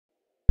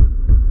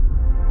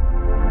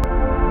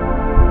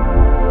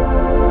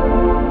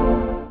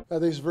I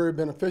think it's very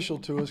beneficial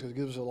to us because it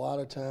gives us a lot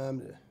of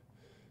time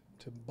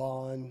to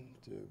bond,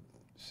 to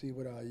see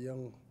what our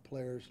young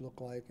players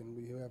look like, and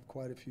we have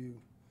quite a few.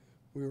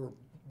 We were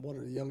one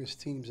of the youngest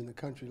teams in the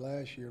country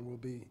last year, and we'll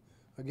be,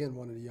 again,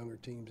 one of the younger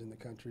teams in the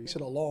country. It's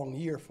a long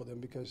year for them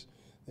because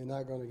they're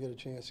not going to get a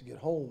chance to get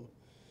home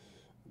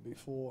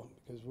before,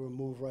 because we'll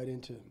move right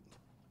into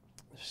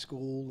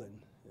school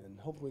and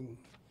hopefully,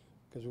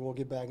 because we won't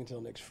get back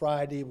until next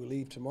Friday. We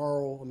leave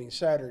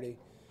Saturday.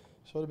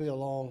 So it'll be a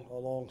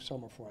long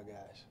summer for our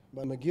guys.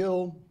 But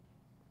McGill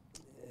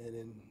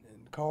and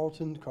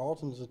Carleton.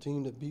 Carleton's a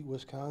team that beat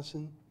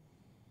Wisconsin.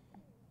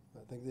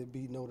 I think they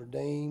beat Notre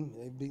Dame.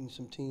 They've beaten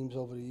some teams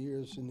over the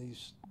years in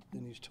these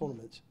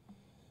tournaments.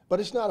 But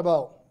it's not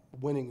about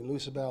winning and losing,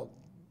 it's about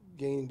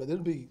gaining. But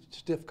it'll be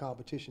stiff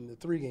competition. The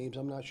 3 games,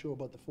 I'm not sure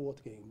about the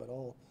 4th game, but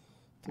all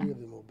 3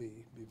 of them will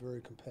be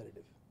very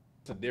competitive.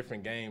 It's a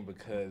different game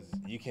because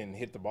you can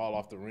hit the ball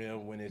off the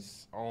rim when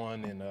it's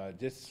on, and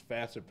just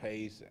faster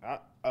pace.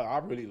 I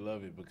really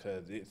love it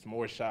because it's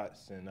more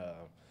shots, and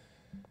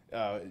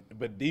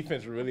but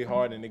defense is really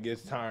hard and it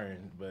gets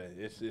tiring. But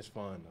it's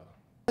fun though.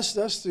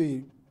 That's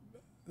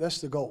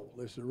the goal,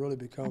 is to really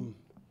become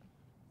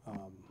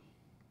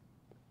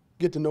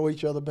get to know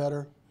each other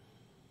better.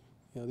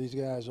 You know, these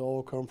guys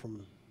all come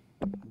from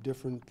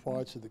different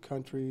parts of the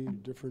country,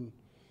 different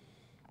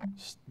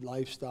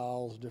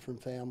lifestyles,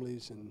 different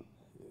families, and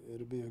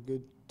it'll be a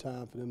good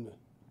time for them to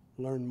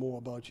learn more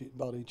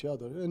about each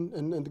other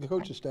and the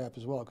coaching staff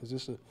as well, because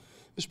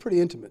it's pretty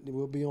intimate.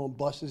 We'll be on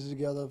buses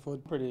together.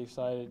 Pretty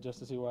excited just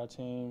to see our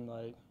team,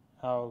 like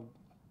how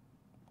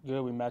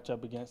good we match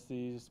up against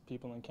these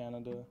people in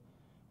Canada,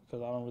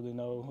 because I don't really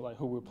know like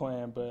who we're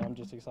playing, but I'm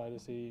just excited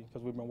to see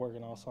because we've been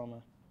working all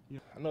summer.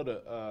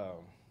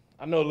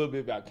 I know a little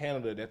bit about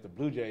Canada, that the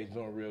Blue Jays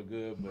doing real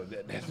good,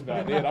 but that's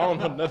about it. I don't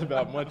know nothing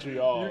about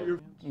Montreal.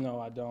 No,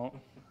 I don't.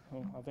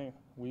 I think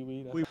we.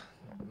 No,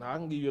 I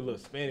can give you a little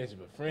Spanish,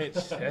 but French,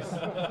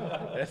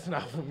 that's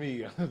not for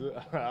me.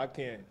 I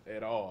can't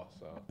at all.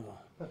 So.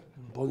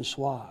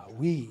 Bonsoir,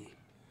 oui.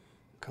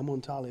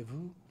 Comment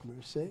allez-vous?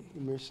 Merci,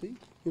 merci.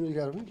 You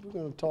know, we're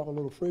going to talk a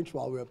little French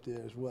while we're up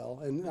there as well,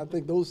 and I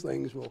think those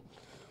things will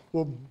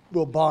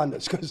bond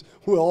us because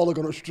we're all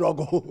going to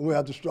struggle. We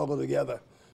have to struggle together.